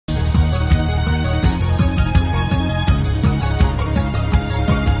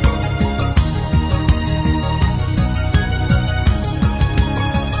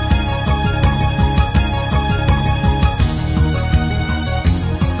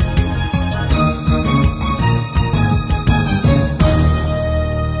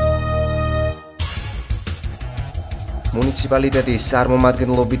მუნიციპალიტეტის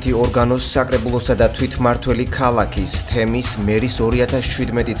წარმომადგენლობითი ორგანოს საკრებულოსა და თვითმმართველი ქალაქის თემის მერის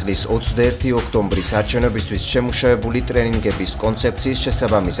 2017 წლის 21 ოქტომბრის არჩევნებისთვის შემუშავებული ტრენინგების კონცეფციის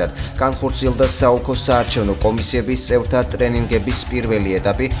შესაბამისად განხორციელდა საოლქო საარჩევნო კომისიების წევრთა ტრენინგების პირველი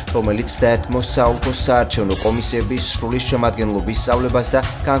ეტაპი, რომელიც დაეთმო საოლქო საარჩევნო კომისიების სრული შემადგენლობის სწავლებას და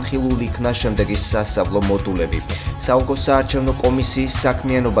განხილულ იქნა შემდეგი სასწავლო მოდულები. საოლქო საარჩევნო კომისიის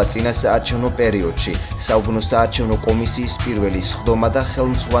საქმიანობა წინა საარჩევნო პერიოდში, საუბნო საარჩევნო კომისიის პირველი სხდომა და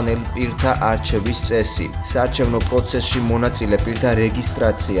ხელმძღვანელ პირთა არჩევის წესი, საარჩევნო პროცესში მონაწილე პირთა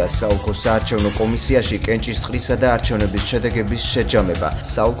რეგისტრაცია, საოლქო საარჩევნო კომისიაში კენჭისყრისა და არჩევნების შედეგების შეჯამება,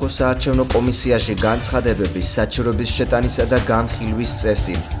 საოლქო საარჩევნო კომისიაში განცხადებების, საჩივრების შეტანისა და განხილვის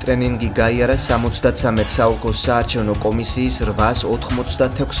წესი. ტრენინგი გაიარა 73 საოლქო საარჩევნო კომისიის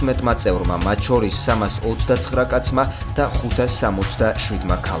 896 წევრმა, მათ შორის 329 კაცმა და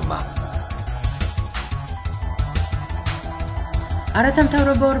 567 ქალმა.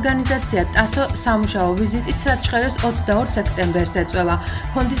 არასამთავრობო ორგანიზაცია ტასო სამუშაო ვიზიტით საჩხერეს 22 სექტემბერს ეწევა.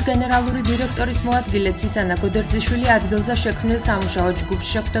 ფონდის გენერალური დირექტორის მოადგილე ცისანა გოდერძიშვილი ადგილზე შექმნილ სამუშაო ჯგუფს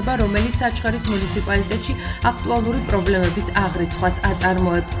შეხვდება, რომელიც საჩხერის მუნიციპალიტეტში აქტუალური პრობლემების აღრიცხვას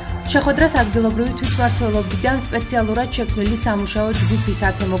აწარმოებს. შეხვედრას ადგილობრივი თვითმმართველობიდან სპეციალურად შექმნილი სამუშაო ჯგუფის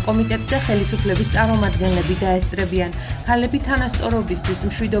ათემო კომიტეტი და ხელისუფლების წარმომადგენლები დაესწრებიან. ქალები თანასწორობისთვის,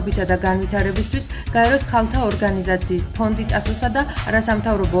 მშვიდობისა და განვითარებისთვის გაეროს ქალთა ორგანიზაციის ფონდი ტასოსა და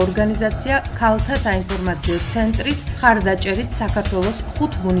არასამთავრობო ორგანიზაცია ქალთა საინფორმაციო ცენტრის მხარდაჭერით საქართველოს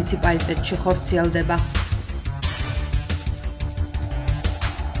 5 მუნიციპალიტეტში ხორციელდება.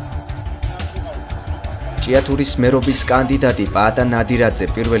 ჭიათურის მერობის კანდიდატი პაატა ნადირაძე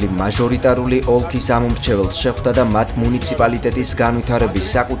პირველი მაჟორიტარული ოლქის ამომრჩეველს შეხვდა და მათ მუნიციპალიტეტის განვითარების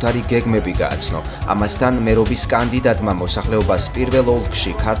საკუთარი გეგმები გააცნო. ამასთან მერობის კანდიდატმა მოსახლეობას პირველ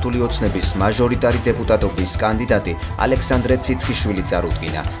ოლქში ქართული ოცნების მაჟორიტარი დეპუტატობის კანდიდატი ალექსანდრე ციცქიშვილი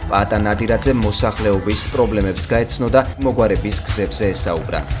წარუდგინა. პაატა ნადირაძე მოსახლეობის პრობლემებს გაეცნო და მოგვარების გზებზე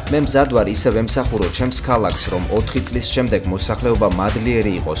ესაუბრა. მე მზად ვარ ისევ ემსახურო ჩემს ქალაქს, რომ 4 წლის შემდეგ მოსახლეობა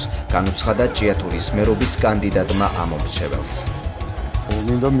მადლიერი იყოს, განუცხადა ჭიათურის მერობის კანდიდატმა ამომრჩეველს.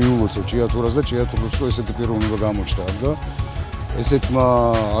 მინდა მიულოცო ჭიათურას და ჭიათურს რომ ესეთი პიროვნება გამოჩნდა და ესეთმა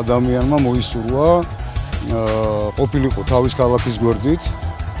ადამიანმა მოისურვა ყოფილიყო თავის ქალაქის გვერდით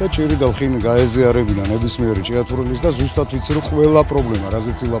და ჭირი და ლხინი გაეზიარებინა ნებისმიერი ჭიათურელის და ზუსტად ვიცი რომ ყველა პრობლემა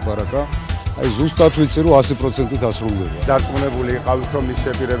რაზეც ილაპარაკა აი ზუსტად ვიცი რომ 100%-ით ასრულდება. დარწმუნებული იყავით რომ ის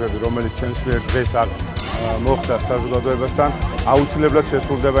შეფირებები რომელიც ჩემს მიერ დღეს აქ მოხდა საზოგადოებასთან აუცილებლად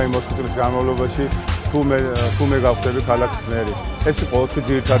შესრულდება იმ 4 წლის განმავლობაში თუ მე გავხდები ქალაქის მერი. ეს იყო 4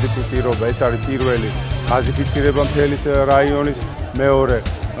 ძირითადი პირობა, ეს არის პირველი გაზიფიცირება მთელი რაიონის, მეორე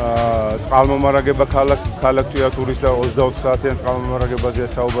წყალმომარაგება ქალაქ ჭიათურის და 24 საათიან წყალმომარაგებაზეა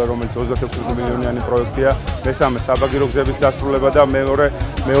საუბარი, რომელიც 36 მილიონიანი პროექტია, მესამე საბაგირო გზების დასრულება და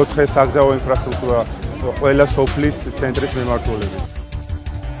მეოთხე საგზაო ინფრასტრუქტურა ყველა სოფლის ცენტრის მიმართულებით.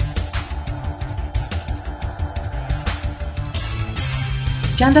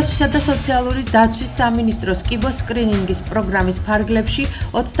 ჯანდაცვისა და სოციალური დაცვის სამინისტროს კიბოს სკრინინგის პროგრამის ფარგლებში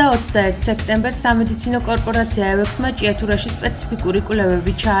 20-21 სექტემბერს სამედიცინო კორპორაცია ევექსმა ჭიათურაში სპეციფიკური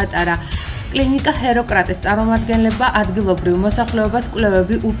კვლევები ჩაატარა. კლინიკა ჰეროკრატეს წარმომადგენლებმა ადგილობრივ მოსახლეობას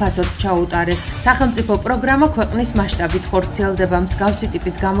კვლევები უფასოდ ჩაუტარეს. სახელმწიფო პროგრამა ქვეყნის მასშტაბით ხორციელდება. მსგავსი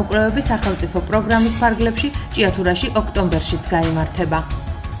ტიპის გამოკვლევები სახელმწიფო პროგრამის ფარგლებში ჭიათურაში ოქტომბერშიც გაიმართება.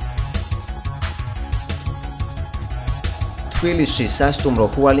 თბილისში სასტუმრო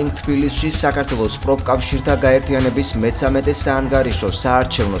ჰუალინგ თბილისში საქართველოს პროფკავშირთა გაერთიანების მე-13 საანგარიშო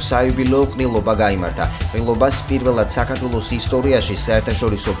საარჩევნო საიუბილეო ყრილობა გაიმართა. ყრილობას პირველად საქართველოს ისტორიაში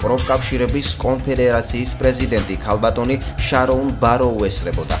საერთაშორისო პროფკავშირების კონფედერაციის პრეზიდენტი ქალბატონი შარონ ბაროუ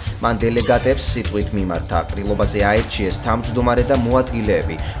ესწრებოდა. მან დელეგატებს სიტყვით მიმართა. ყრილობაზე აირჩიეს თავმჯდომარე და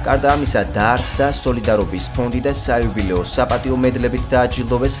მოადგილეები. გარდა ამისა დაარსდა სოლიდარობის ფონდი და საიუბილეო საპატიო მედლებით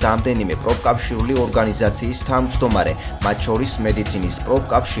დააჯილდოვეს რამდენიმე პროფკავშირული ორგანიზაციის თავმჯდომარე. მათ შორის მედიცინის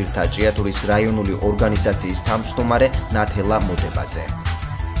პროფკავშირთა ჭიათურის რაიონული ორგანიზაციის თავმჯდომარე ნათელა მოდებაძე.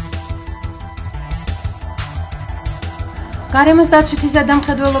 გარემოს დაცვითი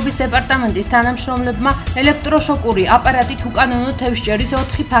ზედამხედველობის დეპარტამენტის თანამშრომლებმა ელექტროშოკური აპარატით უკანონო თევზჭერის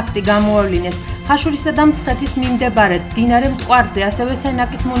 4 ფაქტი გამოავლინეს. ხაშურისა და მცხეთის მიმდებარედ, მდინარე მტკვარზე, ასევე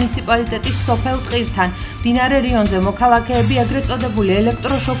სენაკის მუნიციპალიტეტის სოფელ ტყირთან, მდინარე რიონზე მოქალაქეები ეგრეთ წოდებული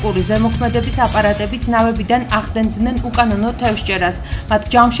ელექტროშოკური ზემოქმედების აპარატებით ნავებიდან ახდენდნენ უკანონო თევზჭერას. მათ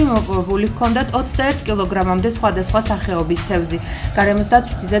ჯამში მოპოვებული ჰქონდათ 21 კილოგრამამდე სხვადასხვა სახეობის თევზი. გარემოს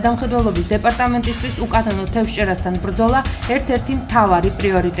დაცვითი ზედამხედველობის დეპარტამენტისთვის უკანონო თევზჭერასთან ბრძოლა ერთ-ერთი მთავარი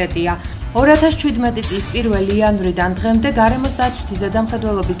პრიორიტეტია. 2017 წლის 1 იანვრიდან დღემდე გარემოს დაცვითი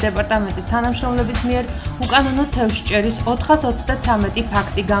ზედამხედველობის დეპარტამენტის თანამშრომლების მიერ უკანონო თევზჭერის 433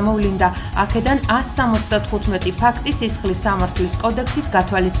 ფაქტი გამოვლინდა. აქედან 175 ფაქტი სისხლის სამართლის კოდექსით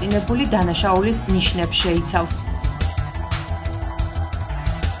გათვალისწინებული დანაშაულის ნიშნებს შეიცავს.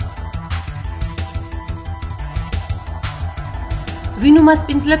 ვინ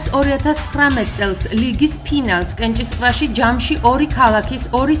უმასპინძლებს 2019 წელს ლიგის ფინალს კენჭისყრაში ჯამში 2 ქალაქის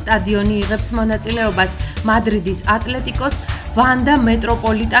 2 სტადიონი იღებს მონაწილეობას მადრიდის ატლეტიკოს, ვანდა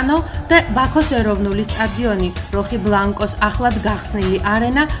მეტროპოლიტანო და ბაქოს ეროვნული სტადიონი, როხი ბლანკოს ახლად გახსნილი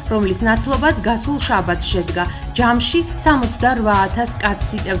არენა, რომლის ნათლობაც გასულ შაბათს შედგა. ჯამში 68,000 კაცს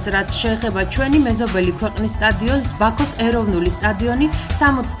იტევს, რაც შეეხება ჩვენი მეზობელი ქვეყნის სტადიონს, ბაქოს ეროვნული სტადიონი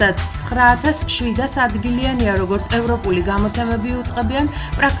 69,700 ადგილიანია, როგორც ევროპული გამოცემები უწყებიან.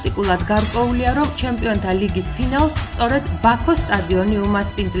 პრაქტიკულად გარკვეულია, რომ ჩემპიონთა ლიგის ფინალს სწორედ ბაქოს სტადიონი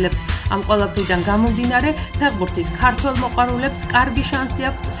უმასპინძლებს. ამ ყველაფრიდან გამომდინარე, ფეხბურთის ქართველ მოყვარულებს კარგი შანსი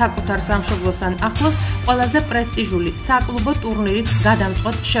აქვთ საკუთარ სამშობლოსთან ახლოს ყველაზე პრესტიჟული საკლუბო ტურნირის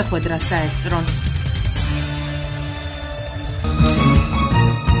გადამწყვეტ შეხვედრას დაესწრონ.